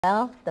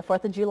Well, the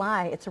 4th of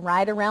July, it's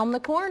right around the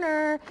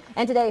corner.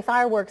 And today,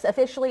 fireworks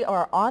officially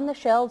are on the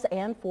shelves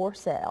and for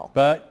sale.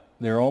 But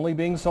they're only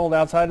being sold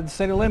outside of the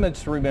city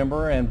limits,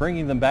 remember, and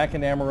bringing them back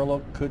in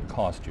Amarillo could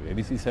cost you.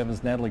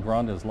 ABC7's Natalie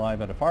Granda is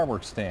live at a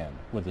fireworks stand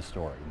with the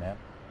story. Nat?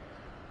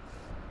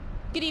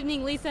 Good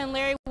evening, Lisa and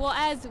Larry. Well,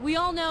 as we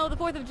all know, the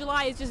 4th of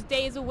July is just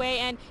days away,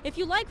 and if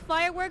you like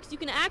fireworks, you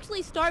can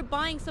actually start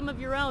buying some of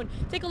your own.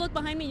 Take a look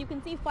behind me. You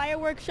can see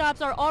fireworks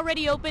shops are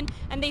already open,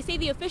 and they say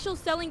the official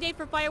selling date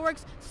for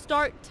fireworks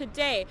start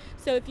today.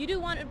 So if you do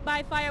want to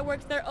buy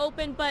fireworks, they're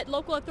open, but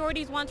local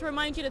authorities want to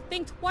remind you to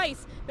think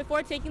twice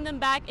before taking them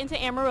back into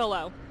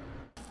Amarillo.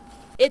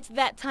 It's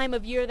that time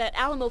of year that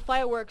Alamo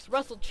Fireworks'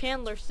 Russell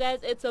Chandler says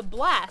it's a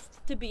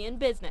blast to be in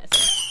business.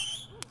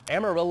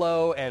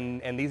 Amarillo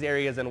and these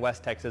areas in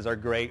West Texas are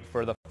great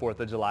for the 4th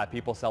of July.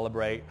 People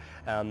celebrate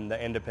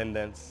the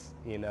independence,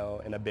 in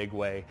a big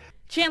way.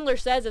 Chandler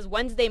says as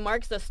Wednesday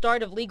marks the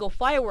start of legal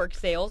fireworks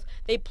sales,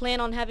 they plan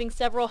on having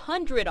several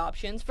hundred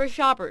options for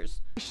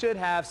shoppers. We should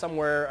have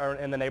somewhere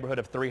in the neighborhood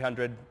of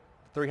 300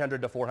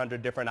 to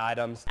 400 different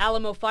items.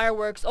 Alamo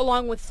Fireworks,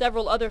 along with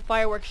several other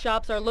fireworks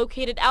shops, are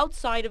located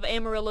outside of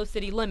Amarillo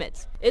city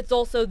limits. It's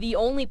also the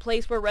only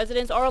place where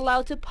residents are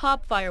allowed to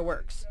pop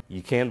fireworks.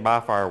 You can buy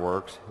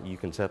fireworks. You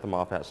can set them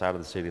off outside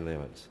of the city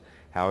limits.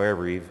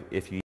 However,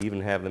 if you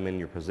even have them in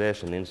your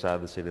possession inside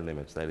the city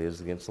limits, that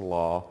is against the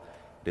law.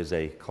 It is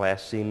a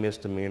Class C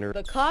misdemeanor.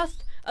 The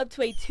cost? Up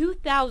to a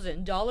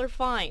 $2,000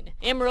 fine.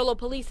 Amarillo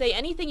police say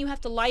anything you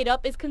have to light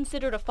up is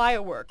considered a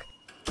firework.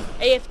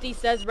 AFD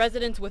says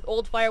residents with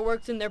old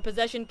fireworks in their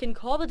possession can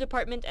call the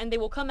department and they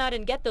will come out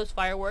and get those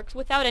fireworks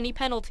without any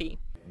penalty.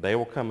 They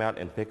will come out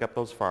and pick up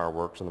those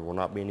fireworks and there will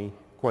not be any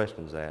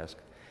questions asked.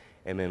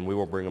 And then we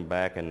will bring them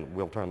back and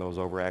we'll turn those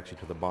over actually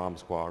to the bomb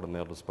squad and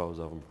they'll dispose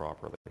of them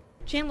properly.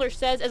 Chandler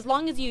says as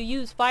long as you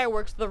use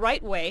fireworks the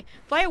right way,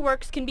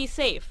 fireworks can be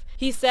safe.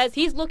 He says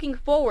he's looking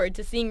forward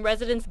to seeing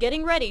residents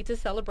getting ready to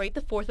celebrate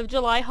the 4th of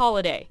July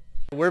holiday.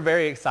 We're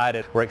very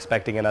excited. We're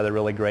expecting another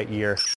really great year.